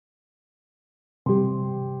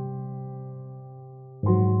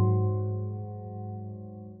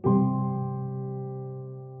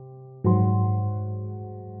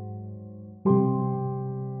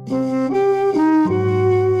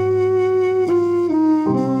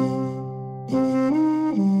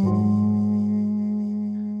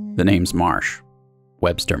The name's Marsh,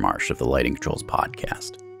 Webster Marsh of the Lighting Controls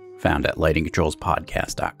Podcast, found at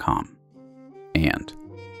lightingcontrolspodcast.com. And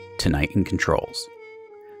tonight in controls,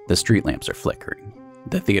 the street lamps are flickering,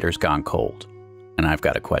 the theater's gone cold, and I've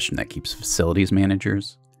got a question that keeps facilities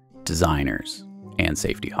managers, designers, and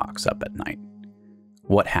safety hawks up at night.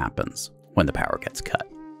 What happens when the power gets cut?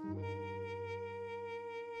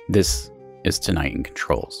 This is Tonight in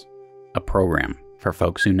Controls, a program for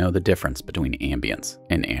folks who know the difference between ambience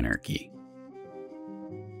and anarchy.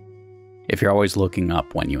 If you're always looking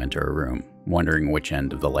up when you enter a room, wondering which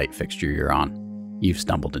end of the light fixture you're on, you've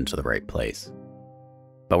stumbled into the right place.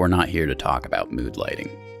 But we're not here to talk about mood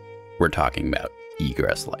lighting. We're talking about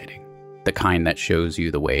egress lighting, the kind that shows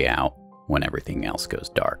you the way out when everything else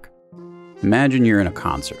goes dark. Imagine you're in a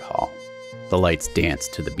concert hall. The lights dance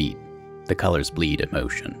to the beat, the colors bleed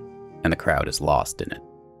emotion, and the crowd is lost in it.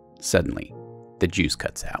 Suddenly, the juice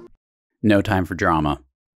cuts out. No time for drama,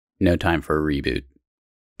 no time for a reboot.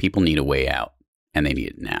 People need a way out, and they need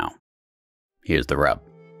it now. Here's the rub.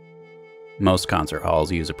 Most concert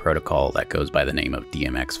halls use a protocol that goes by the name of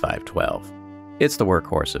DMX 512. It's the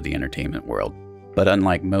workhorse of the entertainment world, but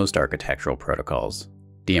unlike most architectural protocols,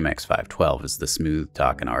 DMX 512 is the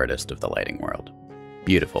smooth-talking artist of the lighting world.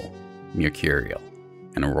 Beautiful, mercurial,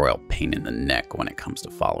 and a royal pain in the neck when it comes to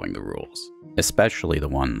following the rules, especially the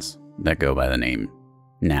ones that go by the name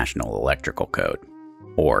National Electrical Code,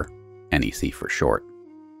 or NEC for short.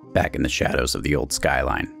 Back in the shadows of the old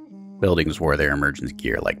skyline, buildings wore their emergency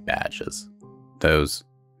gear like badges. Those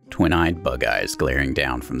twin-eyed bug eyes glaring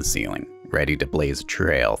down from the ceiling, ready to blaze a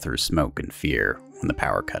trail through smoke and fear when the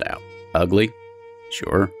power cut out. Ugly?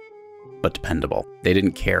 Sure, but dependable. They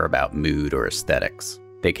didn't care about mood or aesthetics.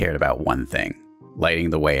 They cared about one thing: lighting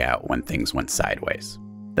the way out when things went sideways.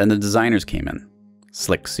 Then the designers came in.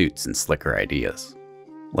 Slick suits and slicker ideas.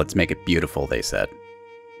 Let's make it beautiful, they said.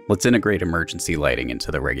 Let's integrate emergency lighting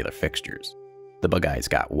into the regular fixtures. The bug eyes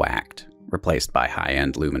got whacked, replaced by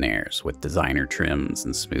high-end luminaires with designer trims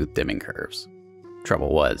and smooth dimming curves.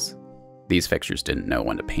 Trouble was, these fixtures didn't know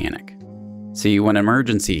when to panic. See, when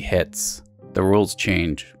emergency hits, the rules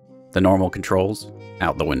change. The normal controls,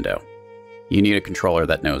 out the window. You need a controller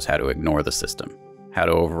that knows how to ignore the system, how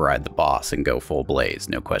to override the boss and go full blaze,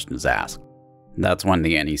 no questions asked. That's when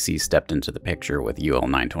the NEC stepped into the picture with UL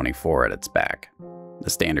 924 at its back. The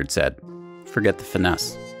standard said, forget the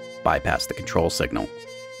finesse, bypass the control signal,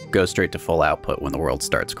 go straight to full output when the world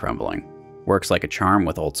starts crumbling. Works like a charm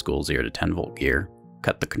with old school 0 to 10 volt gear.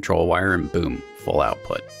 Cut the control wire and boom, full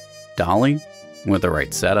output. Dolly? With the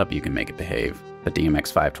right setup, you can make it behave. But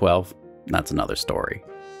DMX 512? That's another story.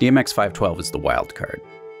 DMX 512 is the wild card.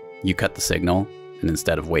 You cut the signal, and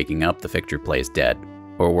instead of waking up, the fixture plays dead.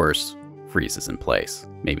 Or worse, freezes in place.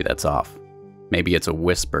 Maybe that's off. Maybe it's a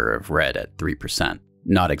whisper of red at 3%.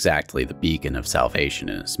 Not exactly the beacon of salvation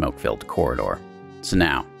in a smoke-filled corridor. So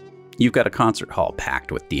now, you've got a concert hall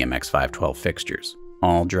packed with DMX 512 fixtures,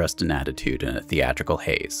 all dressed in attitude in a theatrical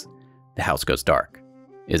haze. The house goes dark.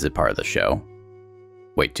 Is it part of the show?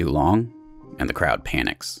 Wait too long, and the crowd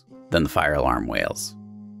panics. Then the fire alarm wails.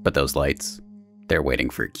 But those lights, they're waiting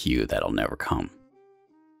for a cue that'll never come.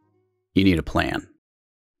 You need a plan.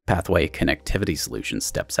 Pathway Connectivity Solutions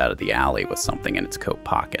steps out of the alley with something in its coat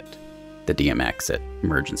pocket. The DMeXit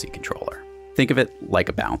emergency controller. Think of it like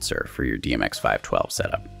a bouncer for your DMX 512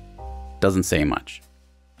 setup. Doesn't say much.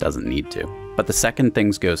 Doesn't need to. But the second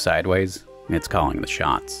things go sideways, it's calling the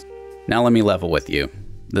shots. Now let me level with you.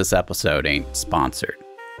 This episode ain't sponsored.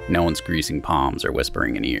 No one's greasing palms or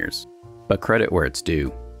whispering in ears. But credit where it's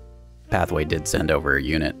due. Pathway did send over a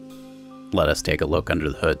unit. Let us take a look under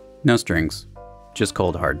the hood. No strings. Just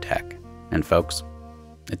cold hard tech. And folks,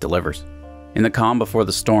 it delivers. In the calm before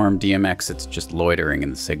the storm, DMeXit's just loitering in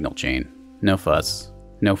the signal chain. No fuss,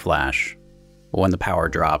 no flash. But when the power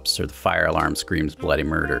drops or the fire alarm screams bloody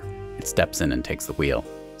murder, it steps in and takes the wheel.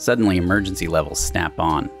 Suddenly, emergency levels snap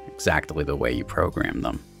on exactly the way you programmed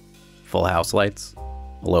them. Full house lights,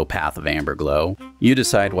 a low path of amber glow. You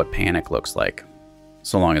decide what panic looks like,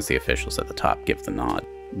 so long as the officials at the top give the nod.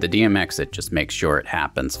 The DMeXit just makes sure it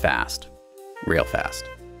happens fast. Real fast.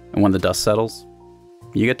 And when the dust settles,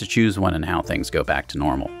 you get to choose when and how things go back to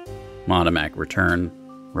normal. Automatic return,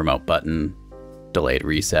 remote button, delayed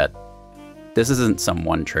reset. This isn't some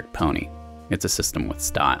one-trick pony. It's a system with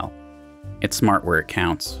style. It's smart where it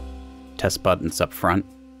counts. Test buttons up front,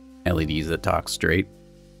 LEDs that talk straight,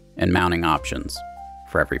 and mounting options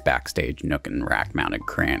for every backstage nook and rack-mounted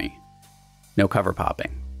cranny. No cover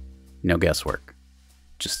popping, no guesswork,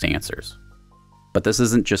 just answers. But this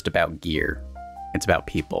isn't just about gear, it's about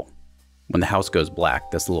people. When the house goes black,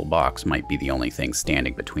 this little box might be the only thing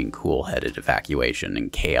standing between cool-headed evacuation and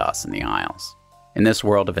chaos in the aisles. In this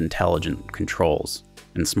world of intelligent controls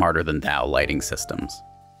and smarter-than-thou lighting systems,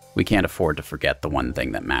 we can't afford to forget the one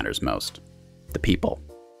thing that matters most: the people.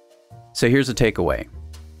 So here's a takeaway,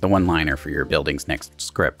 the one-liner for your building's next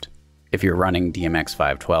script. If you're running DMX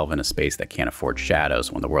 512 in a space that can't afford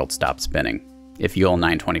shadows when the world stops spinning, if UL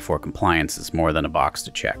 924 compliance is more than a box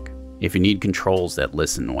to check, if you need controls that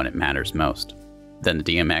listen when it matters most, then the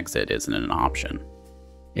DMeXit isn't an option.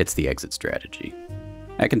 It's the exit strategy.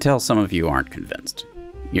 I can tell some of you aren't convinced.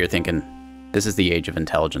 You're thinking, this is the age of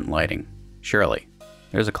intelligent lighting. Surely,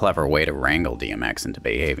 there's a clever way to wrangle DMX into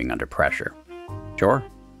behaving under pressure. Sure,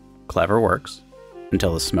 clever works,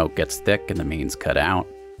 until the smoke gets thick and the mains cut out,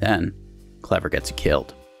 then clever gets you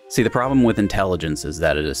killed. See, the problem with intelligence is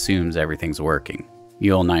that it assumes everything's working.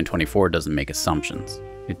 UL 924 doesn't make assumptions.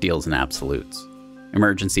 It deals in absolutes.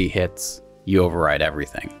 Emergency hits, you override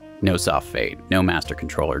everything. No soft fade, no master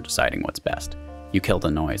controller deciding what's best. You kill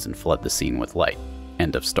the noise and flood the scene with light.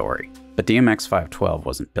 End of story. But DMX 512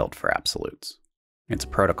 wasn't built for absolutes. It's a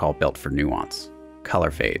protocol built for nuance.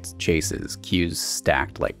 Color fades, chases, cues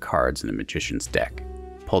stacked like cards in a magician's deck.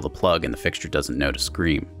 Pull the plug and the fixture doesn't know to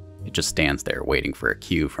scream. It just stands there waiting for a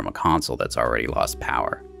cue from a console that's already lost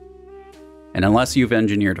power. And unless you've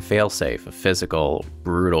engineered a failsafe, a physical,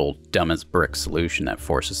 brutal, dumb-as-brick solution that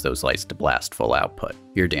forces those lights to blast full output,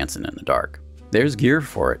 you're dancing in the dark. There's gear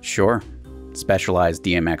for it, sure. Specialized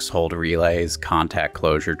DMX hold relays, contact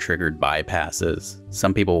closure triggered bypasses.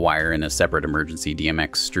 Some people wire in a separate emergency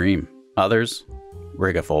DMX stream. Others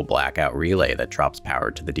rig a full blackout relay that drops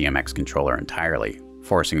power to the DMX controller entirely,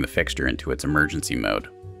 forcing the fixture into its emergency mode,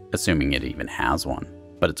 assuming it even has one.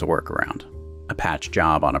 But it's a workaround. A patch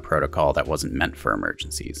job on a protocol that wasn't meant for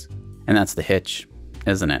emergencies. And that's the hitch,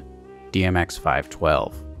 isn't it? DMX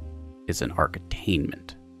 512 is an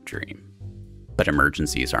architainment dream. But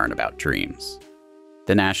emergencies aren't about dreams.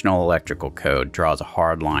 The National Electrical Code draws a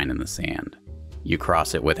hard line in the sand. You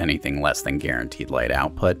cross it with anything less than guaranteed light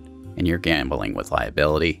output, and you're gambling with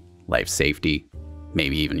liability, life safety,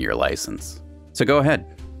 maybe even your license. So go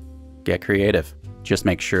ahead, get creative. Just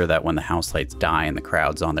make sure that when the house lights die and the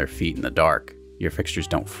crowd's on their feet in the dark, your fixtures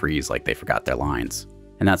don't freeze like they forgot their lines.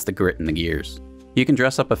 And that's the grit in the gears. You can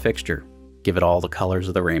dress up a fixture, give it all the colors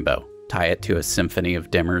of the rainbow, tie it to a symphony of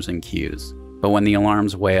dimmers and cues. But when the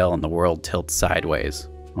alarms wail and the world tilts sideways,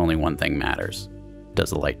 only one thing matters. Does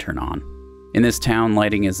the light turn on? In this town,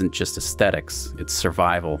 lighting isn't just aesthetics, it's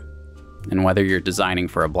survival. And whether you're designing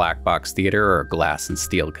for a black box theater or a glass and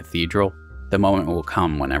steel cathedral, the moment will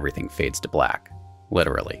come when everything fades to black.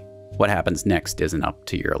 Literally. What happens next isn't up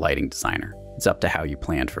to your lighting designer. It's up to how you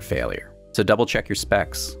planned for failure. So double check your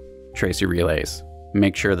specs, trace your relays,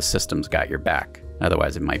 make sure the system's got your back,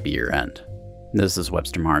 otherwise it might be your end. This is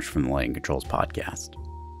Webster Marsh from the Lighting Controls Podcast.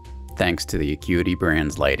 Thanks to the Acuity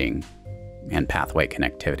Brands Lighting and Pathway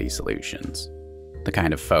Connectivity Solutions, the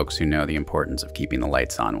kind of folks who know the importance of keeping the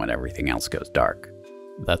lights on when everything else goes dark.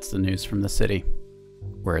 That's the news from the city,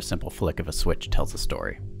 where a simple flick of a switch tells a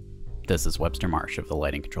story. This is Webster Marsh of the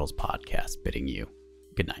Lighting Controls Podcast bidding you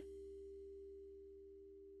good night.